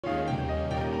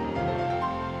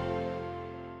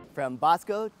From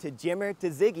Bosco to Jimmer to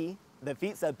Ziggy, the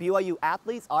feats of BYU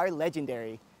athletes are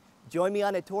legendary. Join me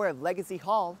on a tour of Legacy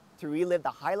Hall to relive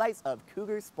the highlights of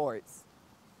Cougar sports.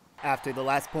 After the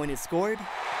last point is scored,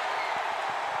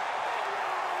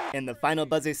 and the final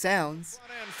buzzer sounds,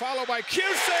 followed by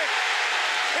Cusick.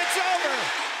 It's over.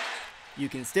 You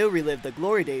can still relive the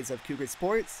glory days of Cougar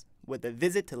sports with a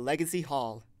visit to Legacy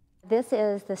Hall. This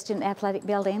is the student athletic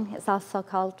building. It's also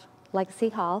called Legacy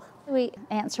Hall. We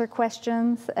answer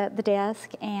questions at the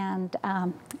desk, and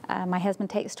my husband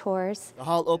takes tours. The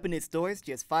hall opened its doors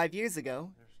just 5 years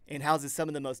ago and houses some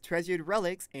of the most treasured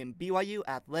relics in BYU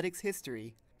Athletics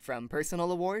history, from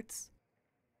personal awards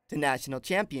to national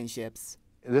championships.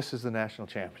 This is the national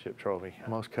championship trophy,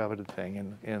 most coveted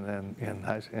thing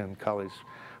in college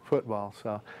football,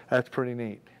 so that's pretty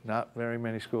neat. Not very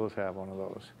many schools have one of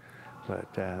those,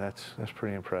 but that's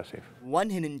pretty impressive. One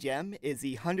hidden gem is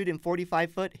the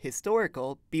 145-foot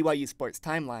historical BYU sports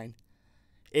timeline.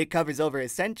 It covers over a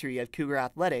century of Cougar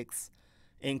athletics,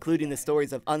 including the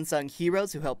stories of unsung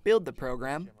heroes who helped build the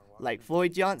program, like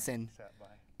Floyd Johnson,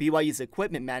 BYU's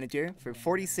equipment manager for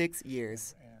 46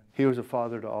 years. He was a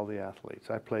father to all the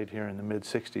athletes. I played here in the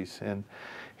mid-'60s, and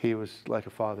he was like a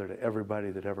father to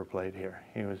everybody that ever played here.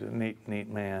 He was a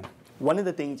neat man. One of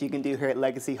the things you can do here at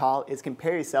Legacy Hall is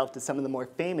compare yourself to some of the more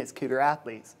famous Cougar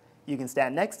athletes. You can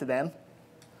stand next to them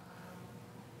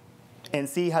and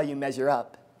see how you measure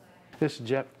up. This is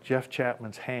Jeff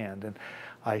Chapman's hand, and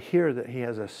I hear that he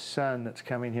has a son that's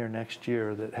coming here next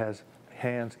year that has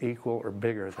hands equal or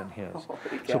bigger than his.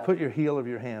 So put your heel of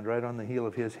your hand right on the heel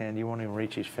of his hand. You won't even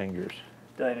reach his fingers.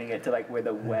 Don't even get to like where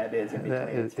the web is in between.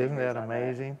 Isn't that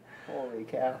amazing? Holy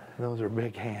cow. Those are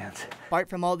big hands. Apart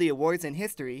from all the awards and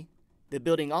history, the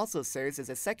building also serves as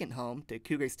a second home to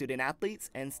Cougar student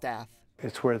athletes and staff.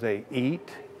 It's where they eat.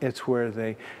 It's where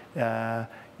they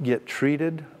get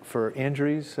treated for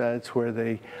injuries. It's where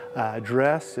they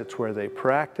dress. It's where they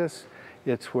practice.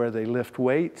 It's where they lift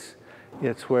weights.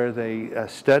 It's where they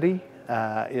study.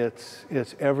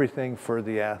 It's everything for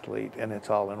the athlete, and it's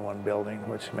all in one building,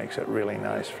 which makes it really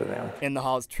nice for them. And the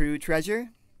hall's true treasure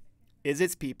is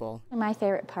its people. My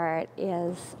favorite part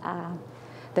is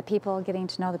the people, getting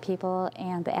to know the people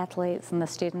and the athletes and the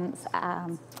students.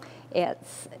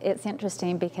 It's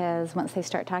interesting because once they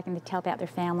start talking, they tell about their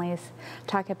families,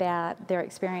 talk about their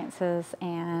experiences,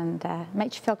 and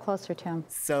makes you feel closer to them.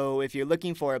 So if you're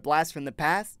looking for a blast from the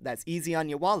past that's easy on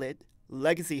your wallet,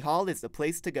 Legacy Hall is the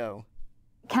place to go.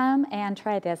 Come and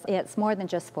try this. It's more than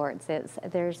just sports.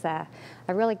 There's a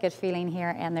really good feeling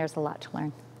here, and there's a lot to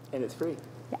learn. And it's free.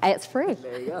 It's free.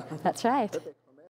 There you go. That's right.